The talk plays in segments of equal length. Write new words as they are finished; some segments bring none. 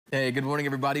Hey, good morning,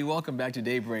 everybody. Welcome back to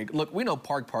Daybreak. Look, we know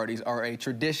park parties are a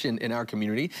tradition in our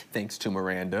community, thanks to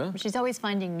Miranda. She's always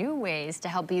finding new ways to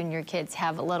help you and your kids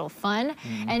have a little fun.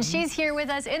 And she's here with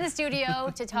us in the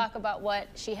studio to talk about what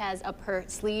she has up her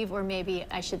sleeve, or maybe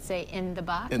I should say in the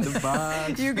box. In the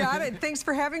box. You got it. Thanks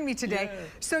for having me today. Yeah.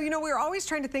 So, you know, we're always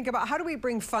trying to think about how do we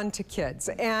bring fun to kids.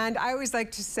 And I always like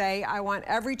to say I want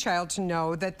every child to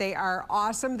know that they are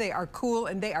awesome, they are cool,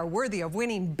 and they are worthy of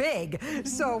winning big.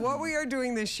 So what we are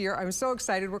doing this year, I'm so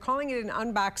excited. We're calling it an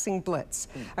unboxing blitz.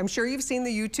 I'm sure you've seen the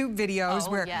YouTube videos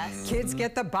where kids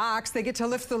get the box, they get to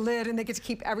lift the lid, and they get to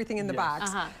keep everything in the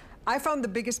box. I found the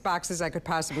biggest boxes I could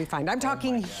possibly find. I'm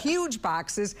talking huge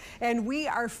boxes, and we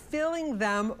are filling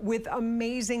them with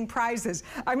amazing prizes.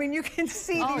 I mean, you can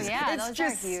see these, it's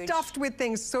just stuffed with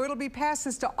things. So it'll be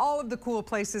passes to all of the cool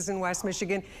places in West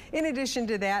Michigan. In addition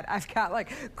to that, I've got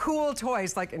like cool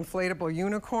toys like inflatable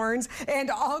unicorns and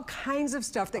all kinds of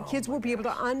stuff that kids will be able to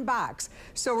unbox.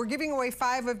 So we're giving away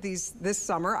 5 of these this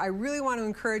summer. I really want to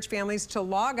encourage families to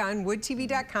log on,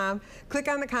 woodtv.com, click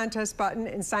on the contest button,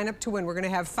 and sign up to win. We're going to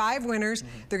have 5 winners.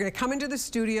 They're going to come into the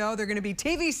studio. They're going to be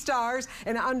TV stars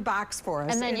and unbox for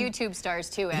us. And then YouTube stars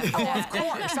too after that. Of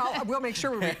course. We'll make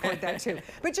sure we record that too.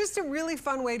 But just a really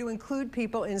fun way to include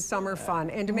people in summer fun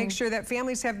and to make sure that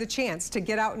families have the chance to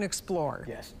get out and explore.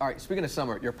 Yes. All right, speaking of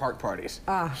summer, your park parties.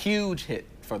 Huge hit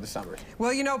for the summer.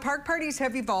 Well, you know, park parties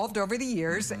have evolved over the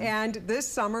years, and this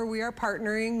summer we are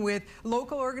partnering with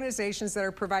local organizations that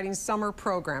are providing summer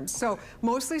programs. So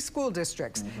mostly school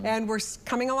districts, and we're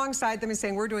coming alongside them and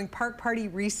saying we're doing park party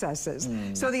recesses.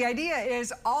 So the idea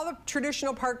is all the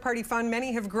traditional park party fun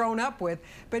many have grown up with,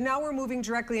 but now we're moving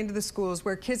directly into the schools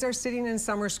where kids are sitting in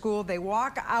summer school. They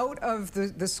walk out of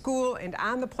the school and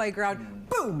on the playground,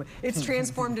 boom, it's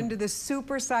transformed into this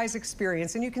super-size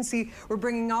experience. And you can see we're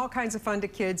bringing all kinds of fun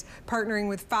to kids, partnering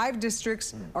with 5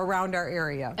 districts around our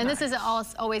area. And this is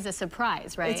always a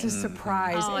surprise, right? It's a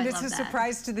surprise. Oh, and I it's love a that.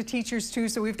 surprise to the teachers too.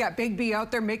 So we've got Big B out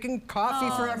there making coffee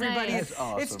for everybody. Nice. That's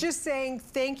awesome. It's just saying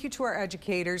thank you to our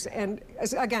educators and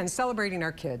again, celebrating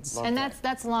our kids. And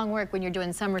that's long work when you're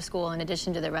doing summer school in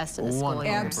addition to the rest of the school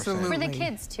year. Absolutely. For the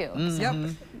kids too.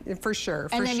 Yep, for sure.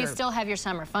 And then you still have your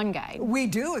summer fun guide. We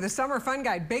do, the Summer Fun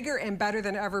Guide, bigger and better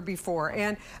than ever before.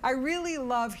 And I really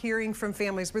love hearing from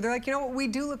families where they're like, you know what, we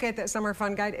do look at that Summer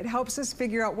Fun Guide. It helps us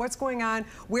figure out what's going on,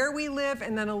 where we live,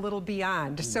 and then a little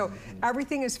beyond. So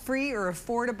everything is free or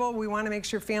affordable. We want to make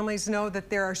sure families know that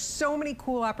there are so many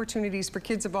cool opportunities for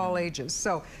kids of all ages.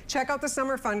 So check out the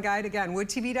Summer Fun Guide. Again,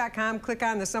 woodtv.com, click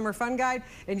on the Summer Fun Guide,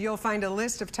 and you'll find a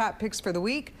list of top picks for the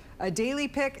week, a daily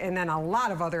pick, and then a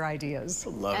lot of other ideas.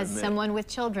 As someone with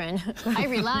children, I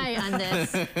rely on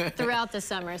this throughout the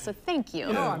summer, so thank you.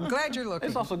 Oh, I'm glad you're looking.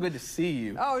 It's also good to see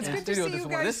you. Oh, it's good to see you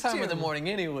guys This time too. of the morning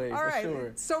anyway, All right, for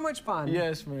sure. so much fun.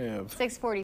 Yes, ma'am. 6:40.